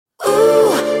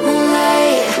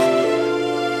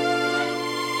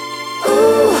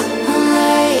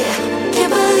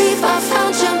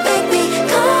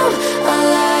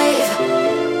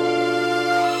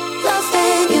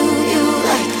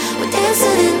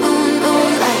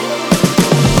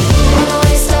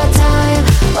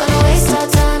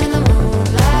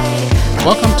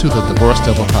to the Divorce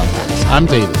Devil Podcast. I'm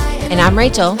David. And I'm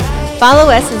Rachel. Follow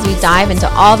us as we dive into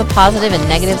all the positive and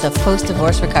negatives of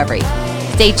post-divorce recovery.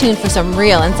 Stay tuned for some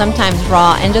real and sometimes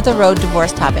raw end-of-the-road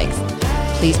divorce topics.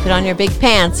 Please put on your big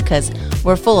pants because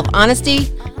we're full of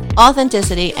honesty,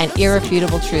 authenticity, and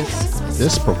irrefutable truths.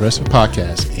 This progressive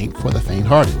podcast ain't for the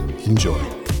faint-hearted. Enjoy.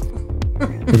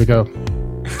 Here we go.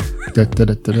 Did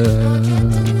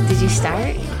you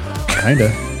start?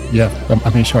 Kinda. Yeah, I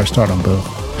made sure I start on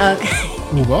both. Okay.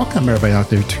 Well, welcome everybody out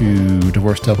there to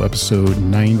Divorce Devil episode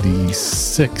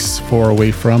 96, far away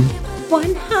from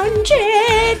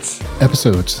 100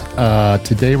 episodes.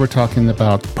 Today we're talking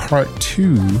about part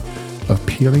 2 of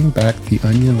peeling back the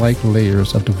onion-like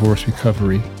layers of divorce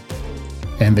recovery.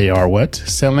 And they are what?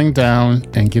 Settling down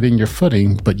and getting your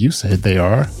footing, but you said they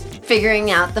are figuring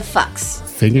out the fucks.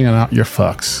 figuring out your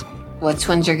fucks. Which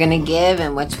ones you're going to give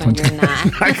and which ones you're not.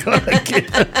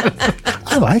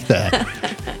 I like that.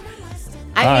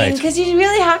 I mean, because you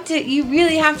really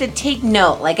have to take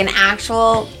note, like an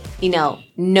actual,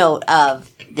 note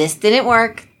of this didn't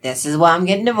work. This is why I'm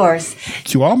getting divorced.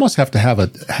 You almost have to have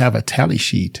a tally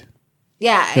sheet.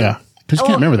 Yeah. Yeah. Because you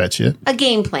can't remember that shit. A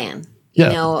game plan.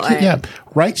 Yeah.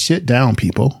 Write shit down,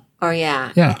 people. Or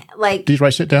yeah. Yeah. Like, did you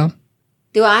write shit down?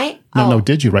 Do I? No,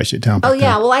 did you write shit down? Oh,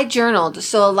 yeah. Well, I journaled.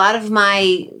 So a lot of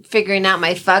my figuring out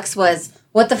my fucks was,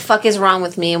 what the fuck is wrong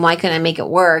with me and why couldn't I make it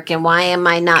work? And why am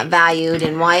I not valued?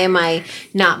 And why am I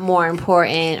not more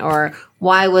important? Or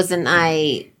why wasn't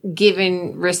I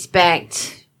given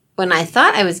respect when I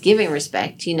thought I was giving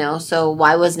respect, So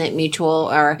why wasn't it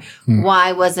mutual? Or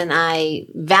why wasn't I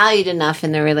valued enough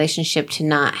in the relationship to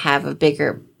not have a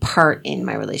bigger part in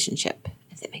my relationship?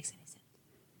 If that makes any sense.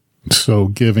 So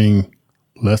giving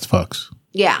less fucks.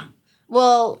 Yeah.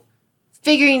 Well,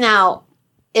 figuring out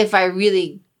if I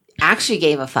really actually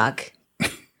gave a fuck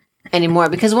anymore.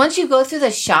 Because once you go through the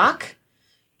shock,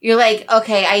 you're like,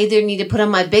 okay, I either need to put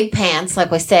on my big pants, like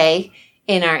we say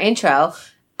in our intro,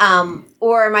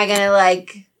 or am I going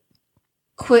to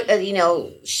quit,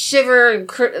 shiver,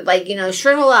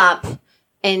 shrivel up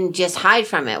and just hide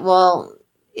from it? Well,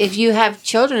 if you have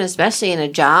children, especially in a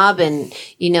job and,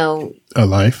 a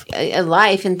life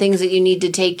and things that you need to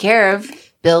take care of,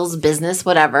 bills, business,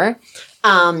 whatever,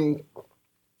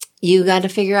 you got to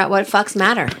figure out what fucks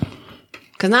matter.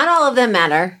 Because not all of them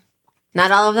matter.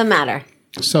 Not all of them matter.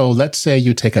 So let's say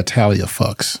you take a tally of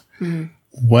fucks. Mm-hmm.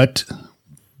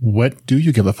 What do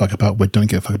you give a fuck about? What don't you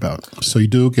give a fuck about? So you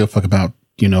do give a fuck about,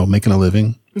 making a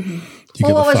living. Mm-hmm.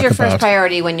 What was your first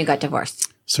priority when you got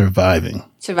divorced? Surviving.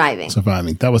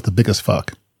 That was the biggest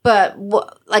fuck. But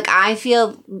I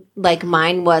feel like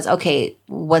mine was, okay,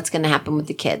 what's going to happen with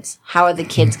the kids? How are the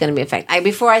kids going to be affected?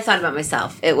 Before I thought about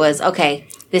myself, it was, okay,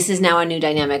 this is now a new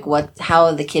dynamic. How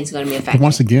are the kids going to be affected? But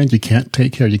once again, you can't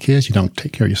take care of your kids. You don't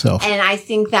take care of yourself. And I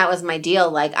think that was my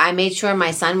deal. I made sure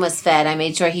my son was fed. I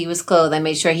made sure he was clothed. I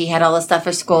made sure he had all the stuff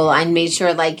for school. I made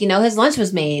sure, his lunch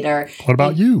was made. Or what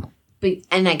about you?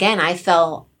 And again, I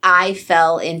fell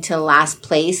into last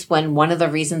place when one of the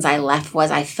reasons I left was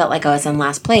I felt like I was in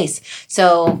last place.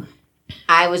 So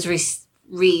I was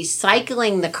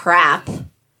recycling the crap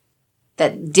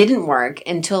that didn't work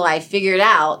until I figured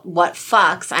out what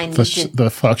fucks I needed. The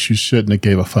fucks you shouldn't have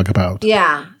gave a fuck about.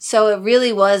 Yeah. So it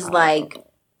really was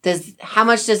how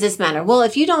much does this matter? Well,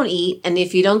 if you don't eat and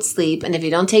if you don't sleep and if you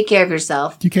don't take care of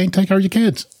yourself, you can't take care of your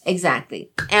kids.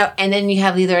 Exactly. And then you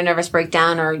have either a nervous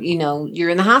breakdown or, you're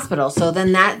in the hospital. So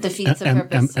then that defeats the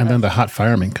purpose. And then the hot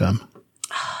firemen come.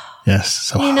 Yes.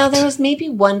 So hot. There was maybe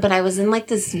one, but I was in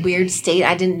this weird state.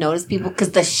 I didn't notice people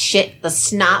because the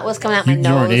snot was coming out my nose.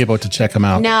 You weren't able to check them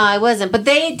out. No, I wasn't. But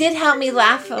they did help me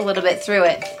laugh a little bit through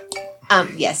it.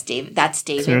 Yes, David. That's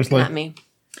David, seriously? Not me.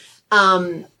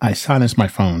 I silenced my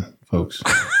phone, folks.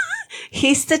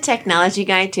 He's the technology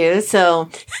guy too, so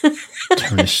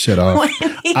turn this shit off.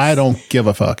 I don't give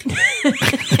a fuck.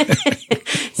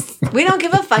 We don't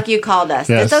give a fuck. You called us.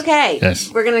 Yes. It's okay.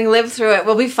 Yes. We're gonna live through it.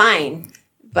 We'll be fine.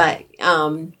 But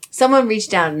someone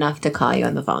reached out enough to call you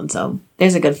on the phone, so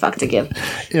there's a good fuck to give.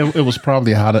 It was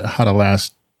probably how to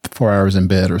last 4 hours in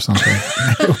bed or something.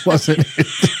 It wasn't.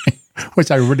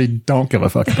 Which I really don't give a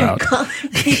fuck about.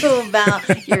 People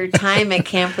about your time at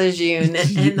Camp Lejeune and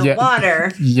the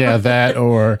water. Yeah, that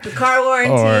or the car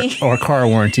warranty. Or car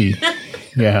warranty.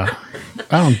 Yeah.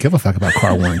 I don't give a fuck about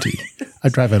car warranty. I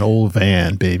drive an old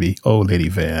van, baby. Old lady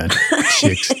van.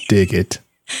 Chicks dig it.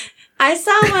 I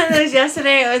saw one of those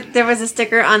yesterday. There was a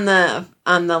sticker on the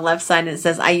left side and it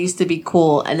says, I used to be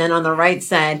cool. And then on the right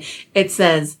side, it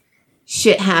says,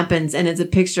 shit happens. And it's a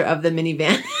picture of the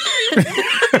minivan.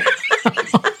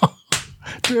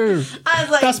 Dude, I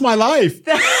was like, that's my life.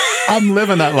 I'm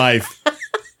living that life.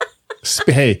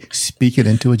 Hey, speak it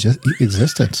into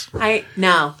existence.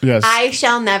 No. Yes. I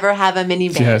shall never have a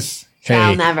minivan. Yes.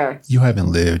 Shall Hey, never. You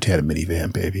haven't lived had a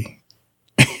minivan, baby.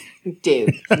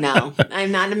 Dude, no.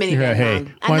 I'm not a minivan Yeah, hey,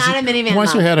 mom. I'm not a minivan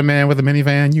once mom. you had a man with a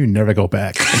minivan, you never go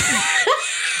back.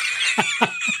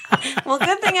 Well,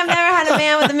 good thing I've never had a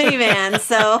man with a minivan,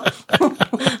 so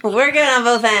we're good on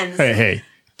both ends. Hey,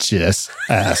 just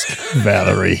ask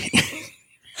Valerie.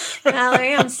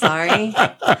 Valerie, I'm sorry.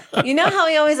 You know how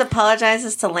he always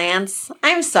apologizes to Lance?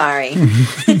 I'm sorry.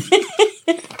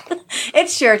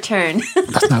 It's your turn.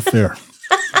 That's not fair.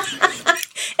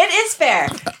 It is fair.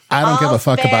 I don't give a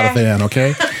fuck about a van,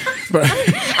 okay? But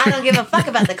I don't give a fuck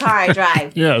about the car I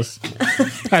drive. yes.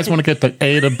 I just want to get the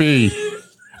A to B.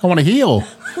 I want to heal.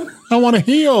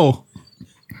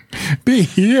 Be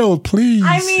healed, please.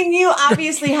 I mean, you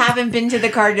obviously haven't been to the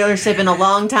car dealership in a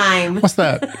long time. What's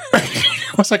that?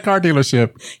 What's that car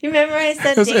dealership? You remember I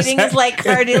said Is dating that- is like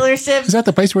car dealerships? Is that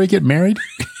the place where you get married?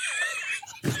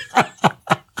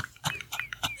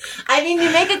 I mean,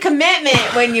 you make a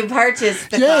commitment when you purchase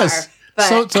the Yes. car. But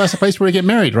So that's the place where you get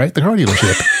married, right? The car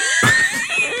dealership.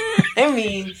 I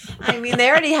mean, they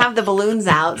already have the balloons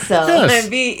out, so Yes.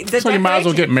 it'd be the So you might as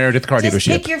well get married at the car Just dealership.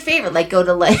 pick your favorite. Like go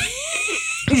to like.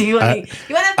 you want to?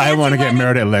 I want to get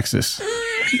married at Lexus.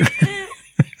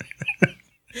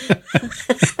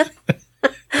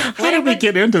 How did we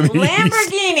get into these?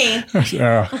 Lamborghini.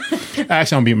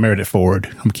 Actually, I'm being married at Ford.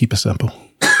 I'm gonna keep it simple.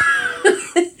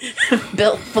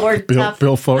 Built Ford tough.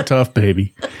 Built Ford tough,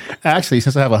 baby. Actually,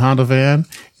 since I have a Honda van,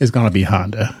 it's gonna be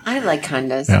Honda. I like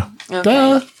Hondas. Yeah. Okay.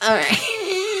 Duh. All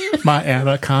right. My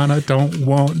Anaconda don't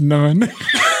want none.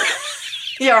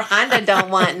 Your Honda don't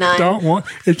want none. Don't want.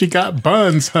 If you got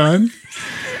buns, hun.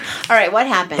 All right. What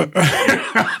happened?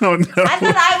 I don't know. I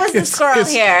thought I was the squirrel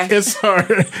here.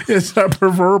 It's our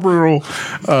proverbial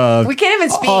We can't even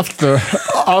speak. off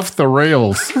the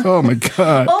rails. Oh my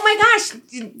god. Oh my gosh.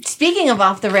 Speaking of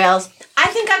off the rails, I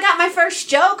think I got my first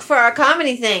joke for our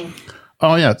comedy thing.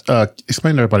 Oh yeah.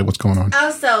 Explain to everybody what's going on. Oh,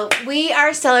 so we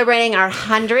are celebrating our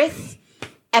 100th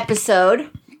episode.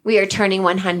 We are turning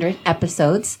 100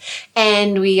 episodes,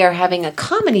 and we are having a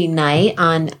comedy night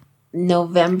on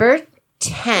November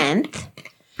 10th.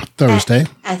 Thursday.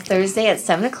 A Thursday at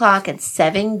 7 o'clock at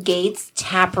Seven Gates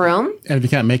Tap Room. And if you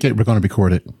can't make it, we're going to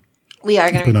record it. We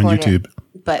are going to Put it on record YouTube.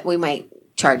 it, but we might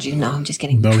charge you. No, I'm just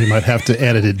kidding. No, we might have to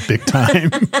edit it big time.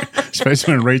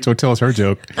 Especially when Rachel tells her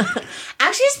joke.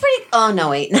 Actually, it's pretty. Oh no,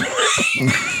 wait.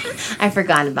 I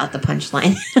forgot about the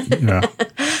punchline. Yeah.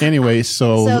 Anyway,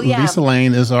 so yeah. Lisa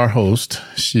Lane is our host.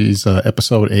 She's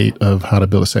episode 8 of How to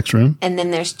Build a Sex Room. And then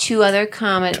there's two other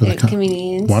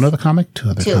comedians. One other comic? Two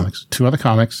other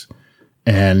comics.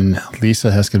 And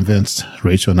Lisa has convinced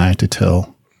Rachel and I to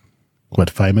tell,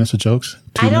 5 minutes of jokes?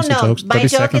 2 I don't minutes of know. jokes? My 30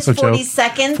 joke seconds is of 40 joke?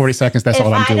 seconds. 40 seconds, that's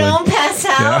all I'm doing. If I don't pass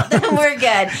out, then we're good.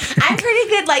 I'm pretty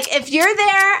good. Like, if you're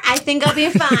there, I think I'll be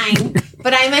fine.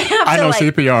 But I may have I to, know like,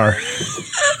 CPR.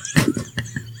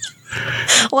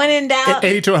 when in doubt,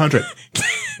 80 to 100.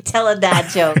 tell a dad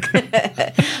joke.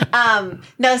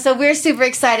 No, so we're super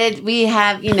excited. We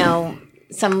have,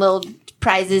 some little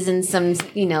prizes and some,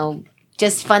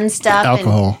 just fun stuff.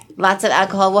 Alcohol. And lots of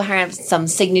alcohol. We'll have some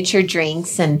signature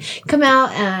drinks and come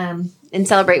out and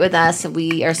celebrate with us.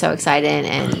 We are so excited,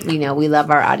 and, we love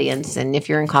our audience. And if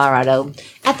you're in Colorado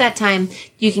at that time,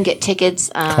 you can get tickets.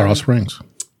 Coral Springs.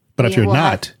 But if yeah, you're we'll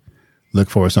not, look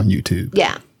for us on YouTube.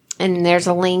 Yeah. And there's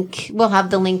a link. We'll have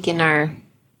the link in our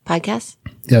podcast.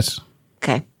 Yes.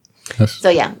 Okay. Yes. So,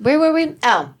 yeah. Where were we?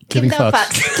 Oh, Giving give no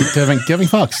fucks. fucks. Giving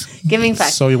fucks. Giving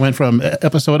fucks. So you went from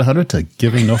episode 100 to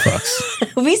giving no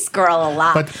fucks. We scroll a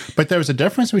lot. But there's a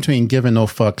difference between giving no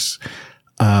fucks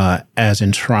as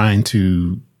in trying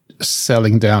to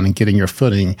settling down and getting your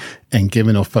footing and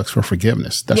giving no fucks for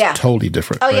forgiveness. That's totally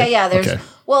different. Oh, right? yeah. There's, okay.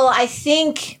 Well, I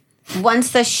think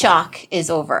once the shock is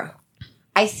over,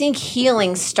 I think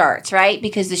healing starts, right?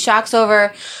 Because the shock's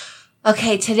over.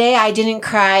 Okay, today I didn't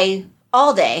cry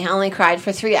all day. I only cried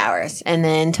for 3 hours. And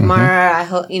then tomorrow, I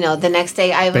hope, the next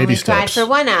day I've only cried for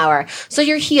 1 hour. So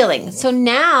you're healing. So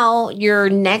now your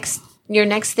next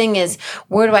thing is,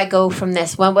 where do I go from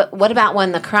this? What about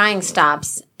when the crying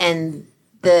stops and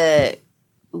the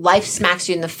life smacks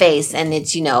you in the face and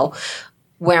it's,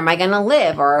 where am I going to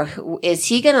live? Or where is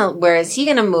he going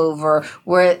to move? Or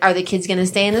where are the kids going to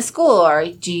stay in the school? Or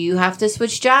do you have to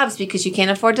switch jobs because you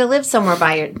can't afford to live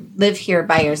live here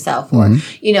by yourself? Or,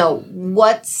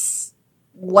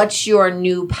 what's your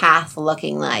new path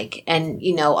looking like? And,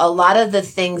 a lot of the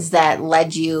things that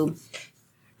led you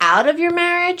out of your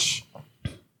marriage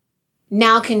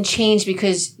now can change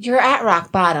because you're at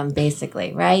rock bottom,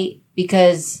 basically, right?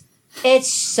 Because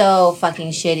It's so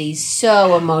fucking shitty,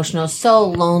 so emotional, so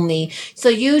lonely. So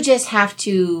you just have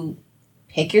to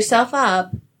pick yourself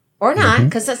up or not,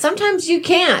 because sometimes you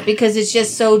can't because it's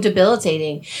just so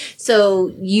debilitating.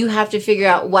 So you have to figure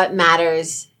out what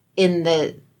matters in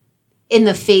the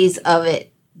phase of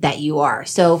it that you are.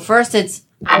 So first it's,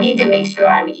 I need to make sure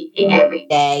I'm eating every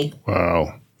day.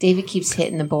 Wow. David keeps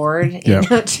hitting the board,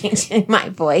 changing my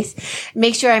voice.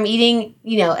 Make sure I'm eating,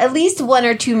 at least 1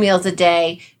 or 2 meals a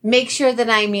day. Make sure that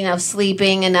I'm,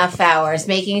 sleeping enough hours.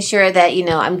 Making sure that,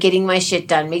 I'm getting my shit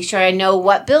done. Make sure I know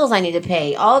what bills I need to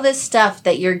pay. All this stuff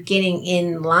that you're getting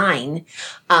in line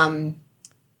are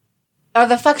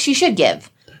the fucks you should give.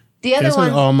 The other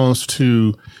one, almost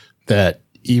to that.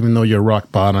 Even though you're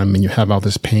rock bottom and you have all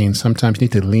this pain, sometimes you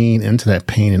need to lean into that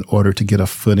pain in order to get a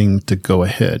footing to go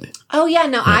ahead. Oh, yeah.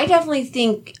 No, I definitely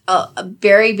think a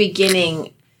very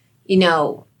beginning,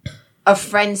 a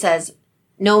friend says,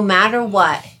 no matter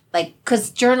what,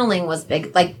 because journaling was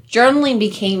big. Journaling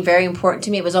became very important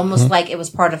to me. It was almost like it was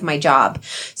part of my job.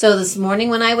 So this morning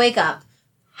when I wake up,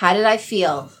 how did I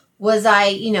feel? Was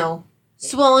I,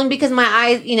 swollen because my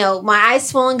eyes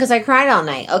swollen because I cried all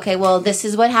night. Okay, well, this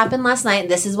is what happened last night.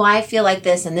 And this is why I feel like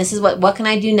this. And this is what can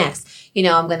I do next?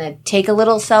 I'm going to take a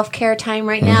little self-care time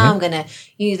right now. I'm going to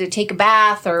either take a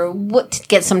bath or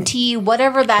get some tea,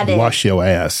 whatever that is. Wash your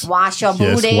ass. Wash your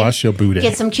booty. Yes, wash your booty.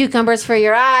 Get some cucumbers for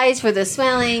your eyes, for the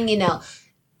swelling,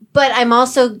 But I'm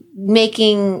also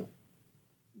making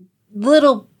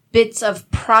little bits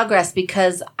of progress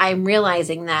because I'm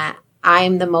realizing that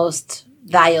I'm the most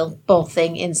valuable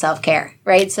thing in self-care,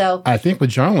 right? So I think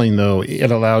with journaling, though,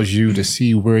 it allows you to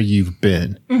see where you've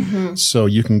been. So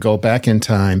you can go back in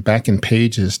time, back in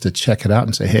pages to check it out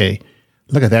and say, hey,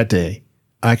 look at that day.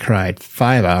 I cried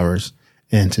 5 hours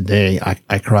and today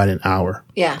I cried an hour.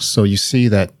 Yeah. So you see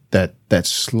that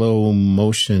slow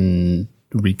motion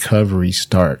recovery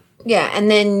start. Yeah.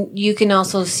 And then you can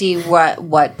also see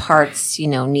what parts,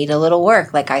 need a little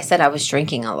work. Like I said, I was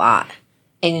drinking a lot.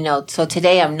 And, so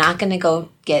today I'm not going to go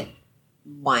get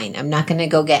wine. I'm not going to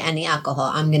go get any alcohol.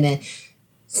 I'm going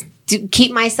to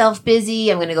keep myself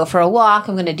busy. I'm going to go for a walk.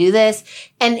 I'm going to do this.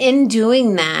 And in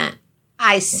doing that,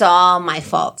 I saw my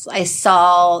faults. I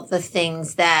saw the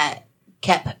things that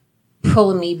kept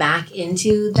pulling me back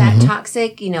into that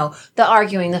toxic, the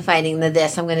arguing, the fighting, the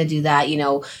this, I'm going to do that,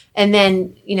 and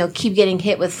then, keep getting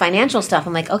hit with financial stuff.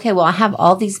 I'm like, okay, well, I have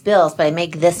all these bills, but I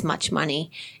make this much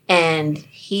money and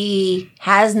he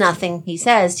has nothing, he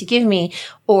says, to give me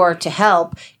or to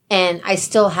help. And I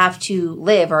still have to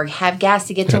live or have gas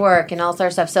to get to work and all sort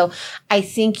of stuff. So I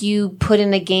think you put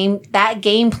in that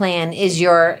game plan is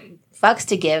your fucks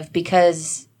to give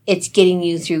because it's getting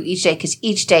you through each day because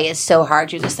each day is so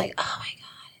hard. You're just like, oh my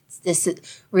God,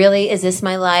 is this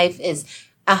my life?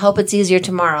 I hope it's easier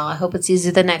tomorrow. I hope it's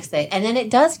easier the next day. And then it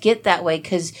does get that way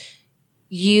because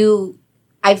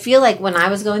I feel like when I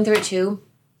was going through it too,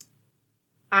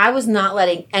 I was not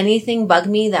letting anything bug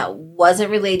me that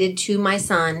wasn't related to my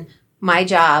son, my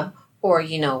job, or,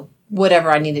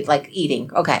 whatever I needed, like eating.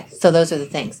 Okay. So those are the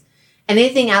things.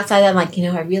 Anything outside that I'm like,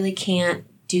 I really can't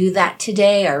do that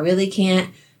today. I really can't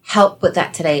help with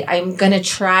that today. I'm going to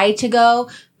try to go,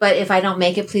 but if I don't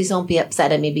make it, please don't be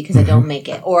upset at me because I don't make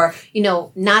it. Or,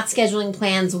 not scheduling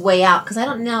plans way out because I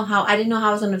didn't know how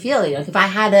I was going to feel. If I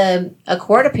had a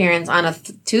court appearance on a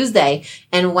Tuesday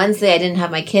and Wednesday I didn't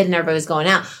have my kid and everybody was going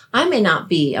out, I may not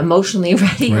be emotionally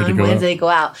ready on Wednesday to go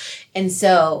out. And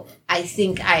so I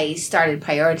think I started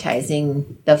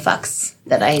prioritizing the fucks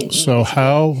that I need. So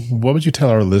what would you tell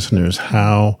our listeners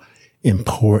how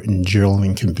important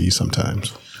journaling can be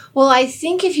sometimes? Well, I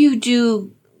think if you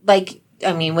do,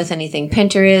 with anything,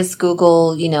 Pinterest,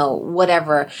 Google,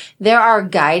 whatever, there are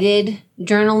guided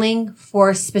journaling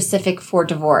for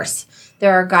divorce.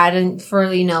 There are guided for,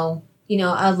 a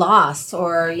loss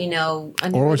or,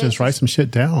 or just write some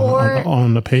shit down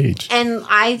on the page. And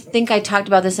I think I talked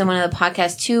about this in one of the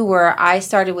podcasts too, where I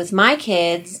started with my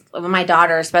kids, my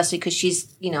daughter, especially because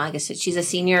she's, like I said, she's a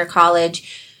senior at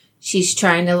college. She's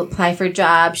trying to apply for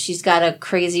jobs. She's got a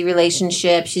crazy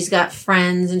relationship. She's got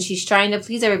friends and she's trying to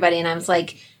please everybody. And I was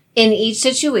like, in each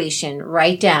situation,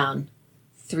 write down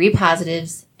 3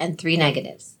 positives and 3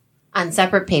 negatives on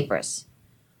separate papers.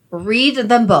 Read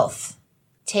them both.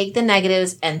 Take the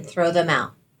negatives and throw them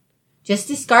out. Just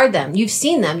discard them. You've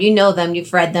seen them. You know them.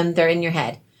 You've read them. They're in your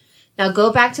head. Now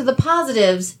go back to the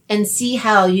positives and see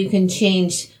how you can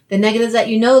change the negatives that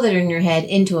that are in your head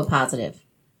into a positive.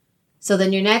 So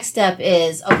then your next step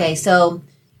is, okay, so,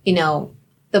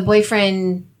 the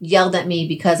boyfriend yelled at me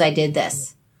because I did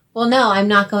this. well, no, I'm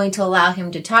not going to allow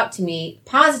him to talk to me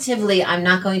positively. I'm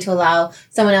not going to allow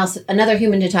someone else, another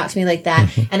human, to talk to me like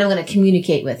that. And I'm going to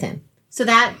communicate with him. So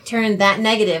that turned that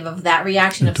negative of that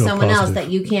reaction of someone else that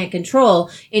you can't control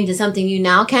into something you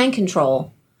now can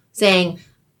control. Saying,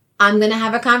 I'm going to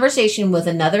have a conversation with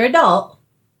another adult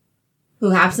who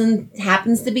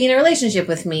happens to be in a relationship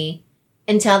with me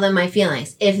and tell them my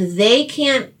feelings. If they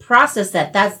can't process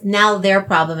that, that's now their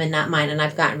problem and not mine. And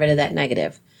I've gotten rid of that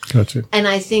negative. Gotcha. And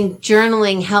I think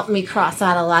journaling helped me cross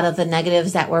out a lot of the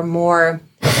negatives that were more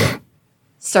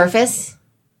surface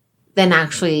than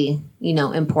actually,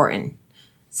 important.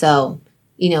 So,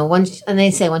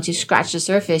 once you scratch the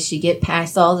surface, you get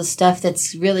past all the stuff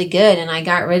that's really good. And I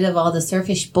got rid of all the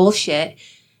surface bullshit.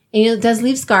 And, it does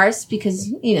leave scars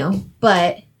because,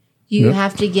 but you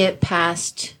have to get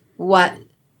past what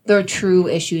their true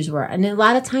issues were. And a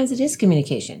lot of times it is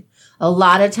communication. A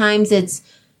lot of times it's,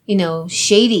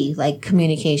 shady, like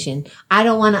communication. I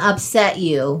don't want to upset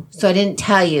you, so I didn't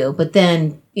tell you, but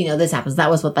then, this happens. That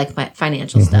was with like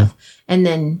financial stuff. And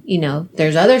then,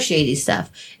 there's other shady stuff.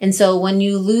 And so when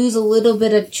you lose a little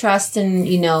bit of trust and,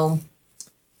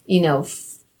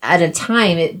 at a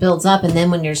time it builds up. And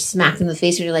then when you're smacked in the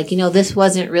face and you're like, this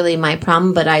wasn't really my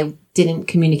problem, but I didn't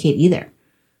communicate either.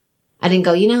 I didn't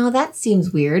go, that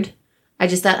seems weird. I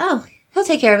just thought, oh, he'll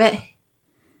take care of it.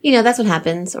 That's what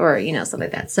happens, or, something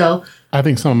like that. So I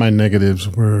think some of my negatives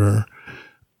were,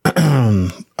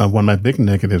 one of my big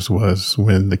negatives was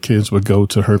when the kids would go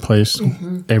to her place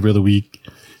every other week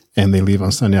and they leave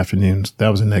on Sunday afternoons. That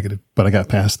was a negative, but I got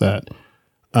past that.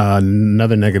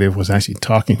 Another negative was actually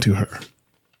talking to her.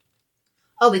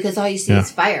 Oh, because all you see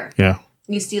is fire. Yeah.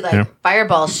 You see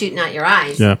fireballs shooting out your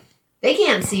eyes. Yeah. They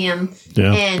can't see them.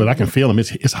 Yeah, but I can feel them.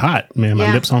 It's hot, man.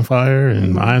 My lips on fire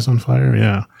and my eyes on fire.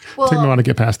 Yeah. Well, it took me a while to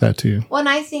get past that too. Well, and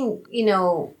I think,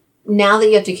 now that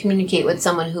you have to communicate with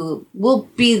someone who will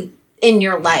be in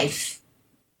your life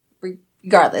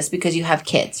regardless because you have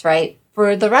kids, right?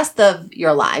 For the rest of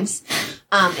your lives.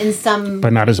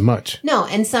 But not as much. No,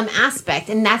 in some aspect.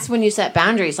 And that's when you set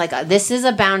boundaries. Like, this is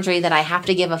a boundary that I have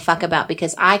to give a fuck about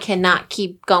because I cannot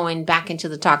keep going back into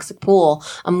the toxic pool.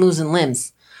 I'm losing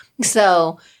limbs.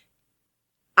 So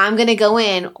I'm going to go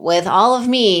in with all of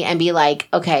me and be like,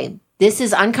 okay, this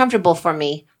is uncomfortable for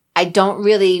me. I don't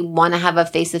really want to have a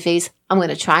face-to-face. I'm going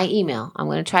to try email. I'm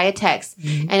going to try a text.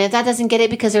 And if that doesn't get it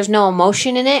because there's no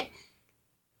emotion in it,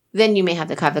 then you may have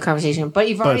to have the conversation. But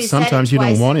you've already said it twice. But sometimes you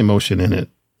don't want emotion in it.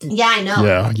 Yeah, I know.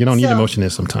 Yeah, you don't need emotion in it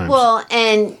sometimes. Well,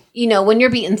 and, when you're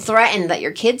being threatened that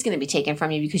your kid's going to be taken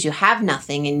from you because you have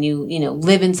nothing and you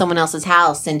live in someone else's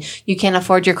house and you can't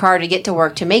afford your car to get to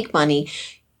work to make money,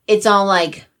 it's all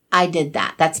like, I did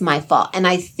that. That's my fault. And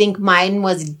I think mine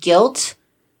was guilt.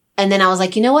 And then I was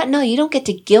like, you know what? No, you don't get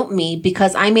to guilt me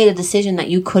because I made a decision that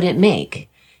you couldn't make.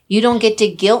 You don't get to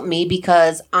guilt me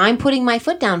because I'm putting my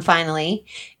foot down finally.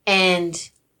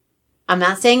 And I'm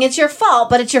not saying it's your fault,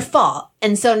 but it's your fault.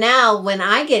 And so now when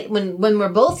we're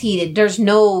both heated, there's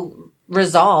no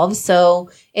resolve.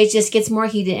 So it just gets more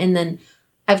heated. And then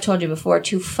I've told you before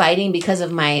too, fighting because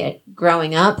of my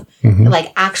growing up,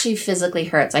 like actually physically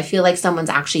hurts. I feel like someone's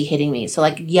actually hitting me. So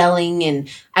like yelling and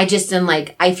I just am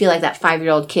like, I feel like that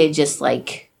 5-year-old kid just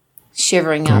like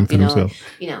shivering up,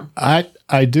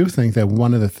 I do think that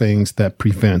one of the things that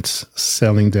prevents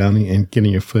settling down and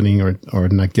getting your footing or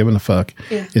not giving a fuck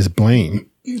is blame.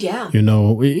 Yeah.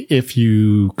 If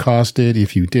you caused it,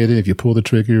 if you did it, if you pulled the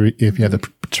trigger, if you had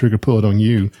the trigger pulled on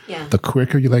you, the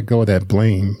quicker you let go of that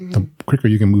blame, the quicker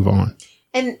you can move on.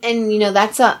 And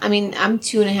that's I'm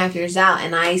 2.5 years out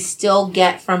and I still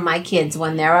get from my kids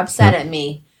when they're upset at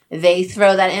me, they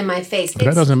throw that in my face. But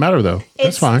that doesn't matter though.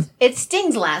 That's fine. It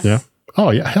stings less. Yeah.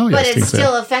 Oh yeah. Hell yeah. But it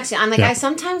still affects you. I'm like,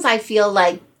 sometimes I feel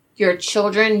like your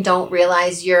children don't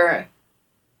realize you're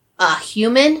a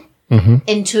human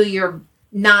until you're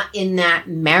not in that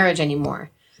marriage anymore.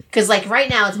 Because like right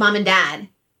now it's mom and dad,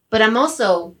 but I'm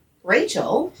also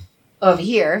Rachel over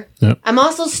here. Yep. I'm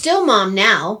also still mom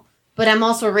now, but I'm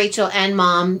also Rachel and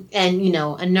mom and,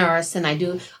 a nurse and I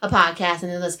do a podcast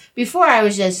and this. Before I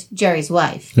was just Jerry's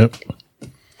wife. Yep.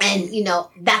 And,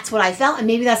 that's what I felt. And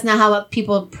maybe that's not how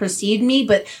people perceived me,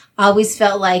 but I always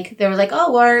felt like they were like,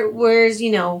 oh, where's,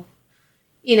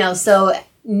 so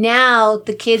now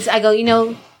the kids, I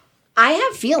go, I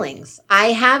have feelings.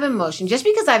 I have emotion. Just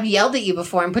because I've yelled at you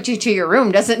before and put you to your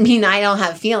room doesn't mean I don't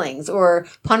have feelings or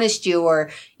punished you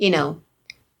or,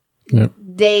 Yep.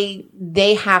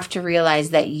 They have to realize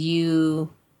that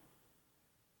you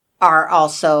are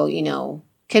also,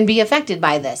 can be affected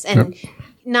by this. And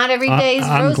not every day is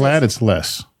roses. I'm glad it's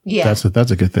less. Yeah.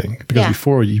 That's a good thing. Because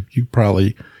before you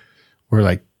probably were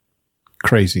like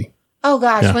crazy. Oh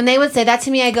gosh, Yeah. when they would say that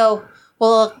to me, I go,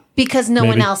 well, because no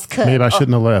one else could. Maybe I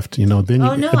shouldn't have left. Then Oh,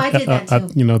 no, I did that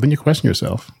too. Then you question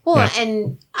yourself. Well, Yeah.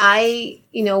 and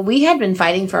we had been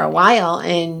fighting for a while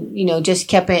and, just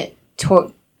kept it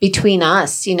between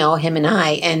us, him and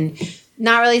I, and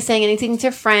not really saying anything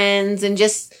to friends and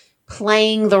just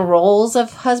playing the roles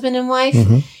of husband and wife.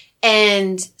 Mm-hmm.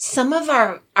 And some of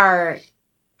our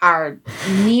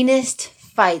meanest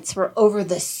fights were over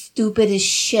the stupidest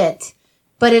shit,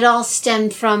 but it all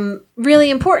stemmed from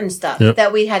really important stuff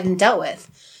that we hadn't dealt with,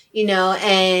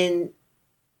 and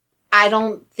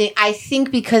I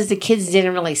think because the kids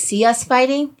didn't really see us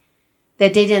fighting,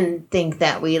 that they didn't think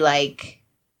that we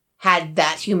had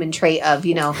that human trait of,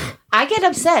 I get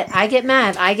upset, I get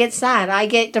mad, I get sad, I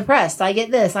get depressed, I get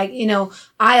this,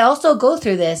 I also go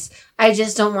through this. I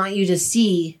just don't want you to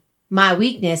see my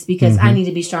weakness because I need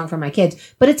to be strong for my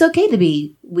kids. But it's okay to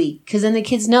be weak because then the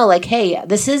kids know, hey,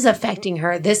 this is affecting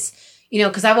her. This,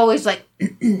 because I've always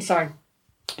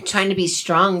trying to be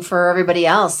strong for everybody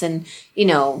else. And,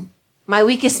 my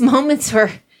weakest moments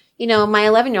were, my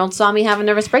 11-year-old saw me have a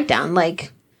nervous breakdown.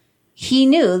 He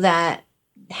knew that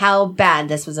how bad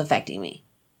this was affecting me.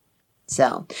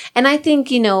 So, and I think,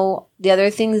 the other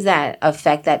things that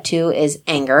affect that too is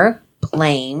anger,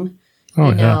 blame,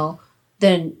 the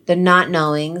not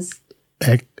knowings.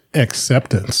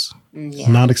 Acceptance.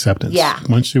 Not acceptance. Yeah.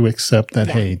 Once you accept that,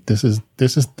 hey, this is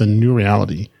the new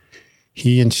reality.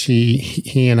 He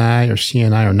and I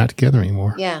are not together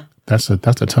anymore. Yeah. That's a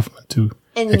tough one to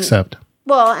accept.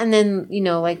 Well, and then,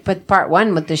 but part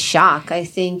one with the shock, I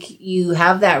think you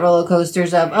have that roller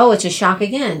coasters of, oh, it's a shock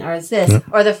again, or it's this,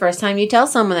 or the first time you tell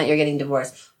someone that you're getting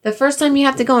divorced, the first time you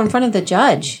have to go in front of the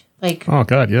judge. Oh,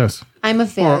 God, yes. I'm a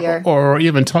failure. Or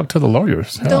even talk to the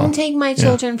lawyers. Hell. Don't take my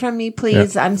children from me,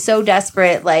 please. Yeah. I'm so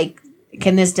desperate.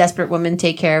 Can this desperate woman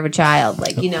take care of a child?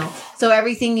 So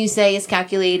everything you say is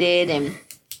calculated, and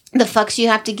the fucks you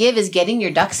have to give is getting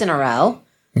your ducks in a row.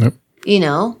 Yep.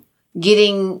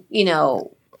 Getting your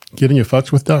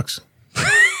fucks with ducks.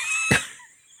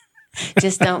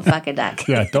 Just don't fuck a duck.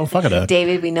 Yeah, don't fuck a duck.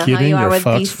 David, we know how you are with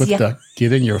beasts.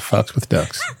 Get in your fucks with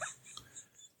ducks.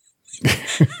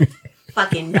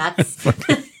 Fucking ducks.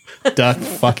 Duck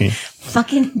fucking.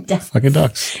 Fucking ducks. Fucking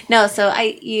ducks. No, so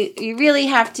you really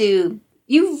have to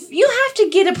you have to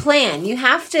get a plan. You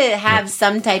have to have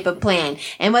some type of plan.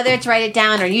 And whether it's write it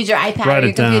down or use your iPad or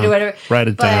your computer or whatever. Write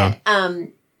it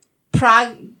down.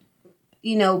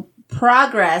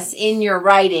 Progress in your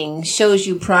writing shows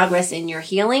you progress in your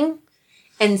healing.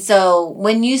 And so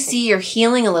when you see you're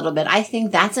healing a little bit, I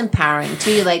think that's empowering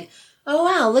too. You're oh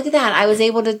wow, look at that. I was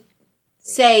able to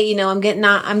say, I'm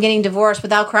getting divorced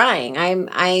without crying.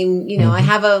 I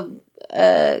have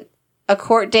a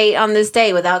court date on this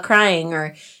day without crying,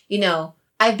 or,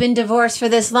 I've been divorced for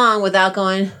this long without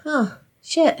going, oh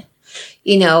shit.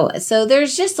 So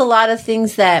there's just a lot of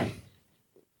things that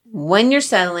when you're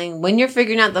settling, when you're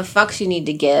figuring out the fucks you need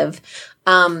to give,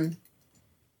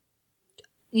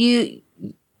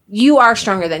 you are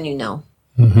stronger than you know.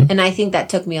 Mm-hmm. And I think that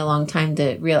took me a long time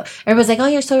to realize. Everybody's like, oh,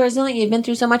 you're so resilient. You've been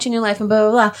through so much in your life and blah,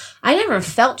 blah, blah. I never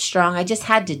felt strong. I just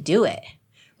had to do it.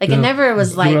 It never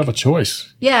was you have a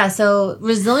choice. Yeah. So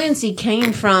resiliency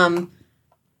came from,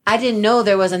 I didn't know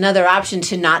there was another option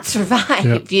to not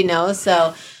survive,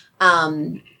 So,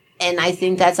 and I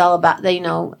think that's all about,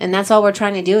 and that's all we're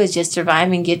trying to do is just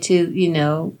survive and get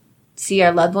to, see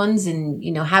our loved ones and,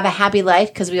 have a happy life.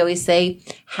 Because we always say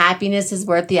happiness is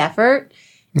worth the effort.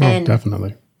 Oh, and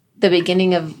definitely. The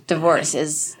beginning of divorce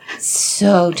is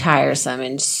so tiresome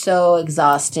and so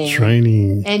exhausting.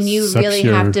 Training. And you really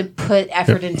have to put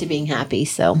effort into being happy.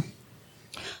 So,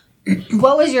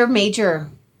 what was your major,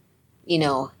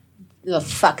 the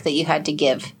fuck that you had to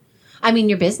give? I mean,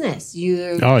 your business,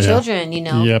 your children,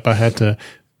 Yep, I had to,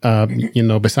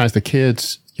 besides the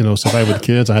kids, survive with the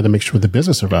kids, I had to make sure the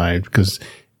business survived because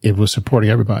it was supporting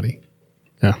everybody.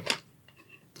 Yeah.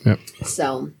 Yep.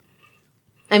 So,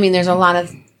 I mean, there's a lot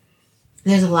of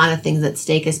things at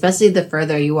stake, especially the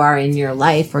further you are in your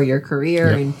life or your career.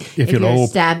 Yep. And if you're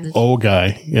an old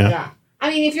guy, yeah. I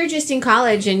mean, if you're just in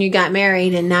college and you got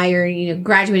married and now you're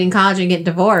graduating college and get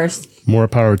divorced, more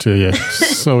power to you.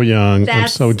 So young, I'm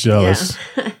so jealous.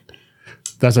 Yeah.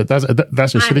 That's a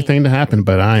shitty thing to happen,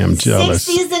 but I am jealous.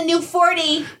 60 is the new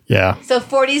 40. Yeah. So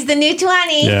 40 is the new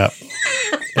 20. Yeah.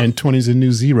 And 20 is the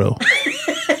new 0.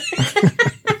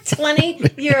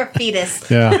 20, you're a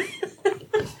fetus. Yeah.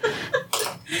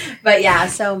 But yeah,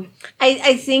 so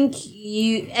I think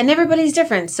and everybody's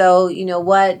different. So,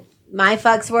 what my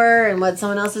fucks were and what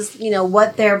someone else's,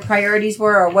 what their priorities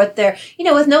were or what their,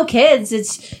 with no kids,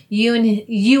 it's you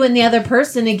and the other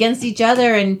person against each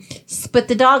other and split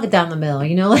the dog down the middle,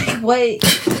 like what,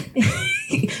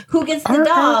 who gets the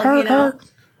dog,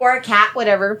 or a cat,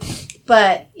 whatever.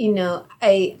 But, you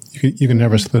can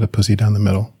never split a pussy down the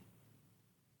middle.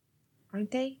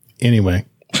 Aren't they? Anyway.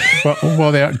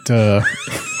 Well, they are.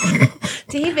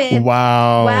 David.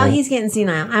 Wow, he's getting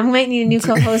senile. I might need a new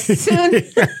co-host soon.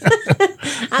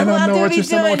 I don't know what you're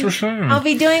saying. I'll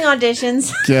be doing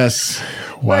auditions. Yes.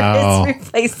 Wow. For his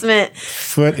replacement.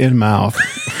 Foot in mouth.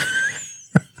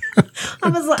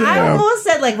 I almost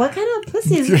said, what kind of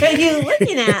pussies are you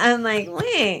looking at? I'm like,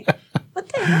 wait, what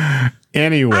the hell?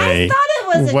 Anyway. I thought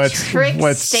it was a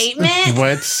trick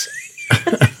statement.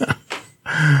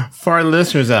 For our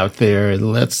listeners out there,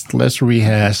 let's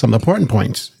rehash some important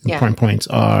points. Yeah. Important points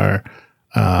are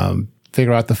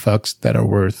figure out the fucks that are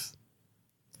worth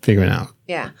figuring out.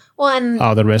 Yeah. Well, and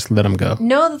all the rest, let them go.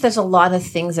 Know that there's a lot of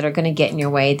things that are going to get in your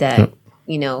way that,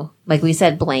 like we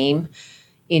said, blame.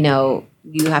 You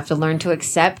have to learn to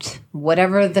accept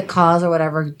whatever the cause or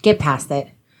whatever, get past it.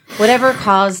 Whatever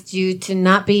caused you to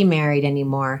not be married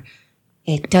anymore.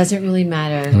 It doesn't really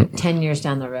matter 10 years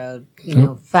down the road,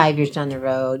 5 years down the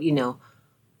road,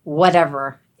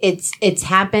 whatever. It's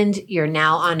happened. You're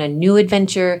now on a new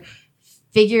adventure.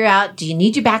 Figure out, do you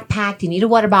need your backpack? Do you need a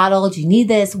water bottle? Do you need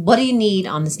this? What do you need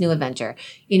on this new adventure?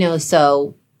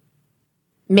 So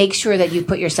make sure that you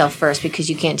put yourself first because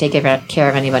you can't take care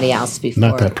of anybody else before.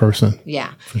 Not that person.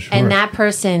 Yeah. For sure. And that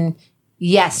person,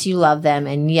 yes, you love them.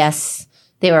 And yes,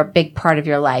 they were a big part of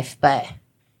your life, but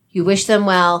you wish them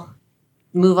well.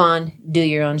 Move on, do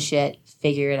your own shit,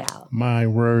 figure it out. My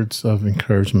words of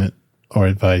encouragement or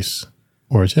advice,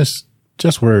 or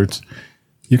just words,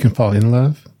 you can fall in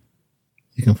love,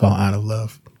 you can fall out of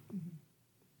love.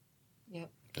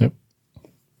 Yep.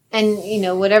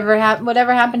 And, whatever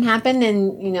happened.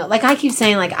 And, like I keep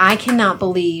saying, I cannot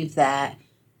believe that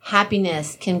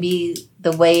happiness can be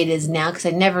the way it is now because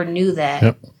I never knew that.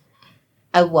 Yep.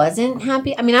 I wasn't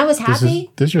happy. I mean, I was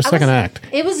happy. This is your second act.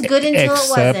 It was good until it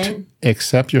wasn't.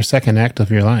 Accept your second act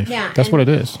of your life. Yeah. That's what it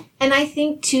is. And I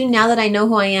think, too, now that I know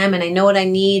who I am and I know what I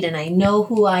need and I know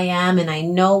who I am and I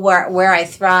know where I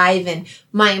thrive and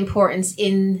my importance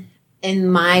in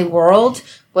my world,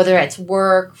 whether it's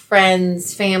work,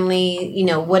 friends, family,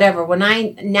 whatever.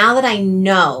 Now that I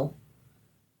know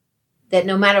that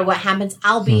no matter what happens,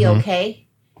 I'll be okay.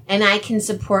 And I can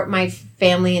support my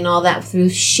family and all that through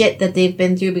shit that they've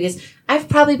been through because I've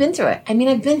probably been through it. I mean,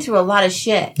 I've been through a lot of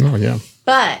shit. Oh, yeah.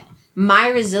 But my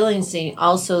resiliency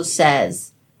also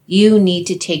says you need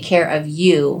to take care of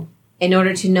you in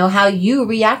order to know how you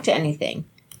react to anything.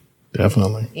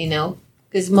 Definitely.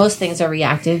 Because most things are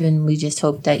reactive and we just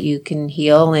hope that you can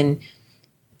heal and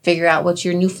figure out what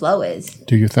your new flow is.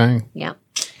 Do your thing. Yeah.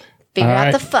 Figure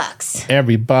out the fucks.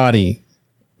 Everybody.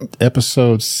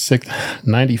 Episode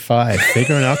 695,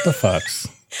 figuring out the fucks.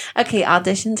 Okay,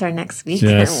 auditions are next week on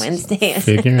Wednesdays.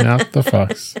 Figuring out the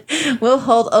fucks. We'll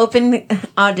hold open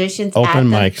auditions. Open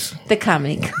mics. The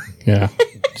coming. Yeah,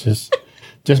 just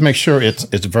make sure it's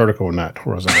vertical, not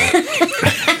horizontal.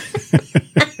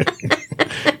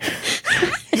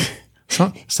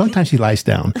 Sometimes she lies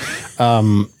down.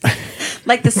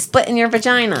 Like the split in your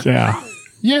vagina. Yeah.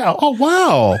 Yeah. Oh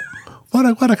wow!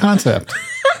 What a concept.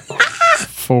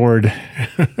 Ford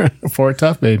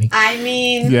tough, baby. I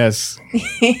mean, yes.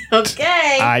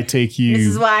 Okay. I take you. This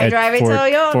is why I drive a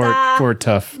Toyota. Ford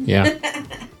tough, yeah.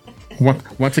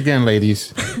 Once again,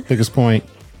 ladies, biggest point: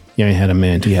 you ain't had a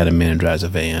man till you had a man who drives a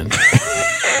van.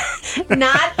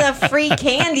 Not the free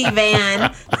candy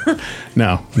van.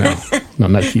 No, not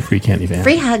the free candy van.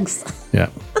 Free hugs. Yeah,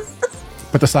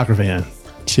 but the soccer van,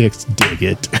 chicks dig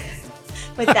it.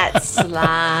 With that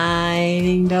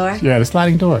sliding door. Yeah, the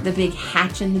sliding door. The big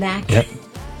hatch in the back. Yep.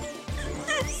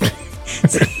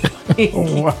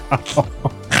 Wow.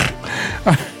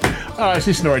 All right,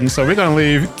 she's snorting, so we're going to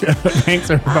leave. Thanks,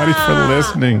 everybody, for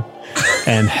listening.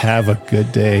 And have a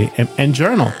good day. And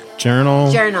journal.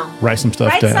 Journal. Write some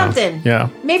stuff down. Write something. Yeah.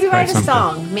 Maybe write a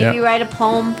song. Maybe write a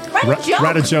poem. Write a joke.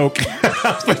 Write a joke.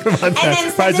 And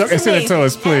then send it to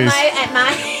us, please. At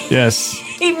my yes.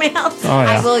 email. Oh,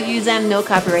 yeah. I will use them. No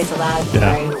copyrights allowed.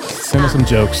 Yeah. Sorry. Send us some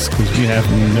jokes because we have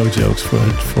no jokes for.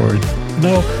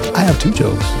 No, I have 2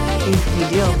 jokes. You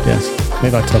do. Yes.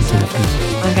 Maybe I'll tell them to you, please.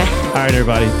 Okay. All right,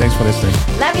 everybody. Thanks for listening.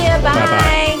 Love you. Bye.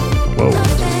 Bye-bye.